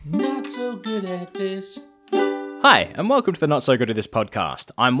so good at this. Hi, and welcome to the Not So Good at This podcast.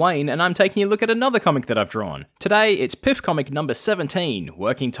 I'm Wayne, and I'm taking a look at another comic that I've drawn. Today, it's Piff comic number 17,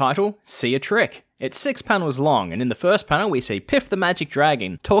 working title, See a Trick. It's 6 panels long, and in the first panel we see Piff the Magic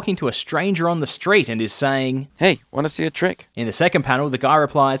Dragon talking to a stranger on the street and is saying, "Hey, want to see a trick?" In the second panel, the guy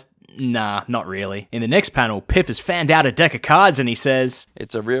replies, "Nah, not really." In the next panel, Piff has found out a deck of cards and he says,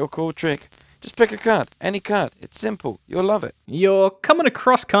 "It's a real cool trick. Just pick a card, any card. It's simple. You'll love it." "You're coming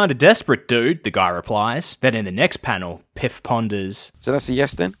across kinda desperate, dude," the guy replies. Then in the next panel, Piff ponders. So that's a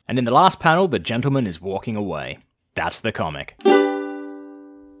yes then? And in the last panel, the gentleman is walking away. That's the comic.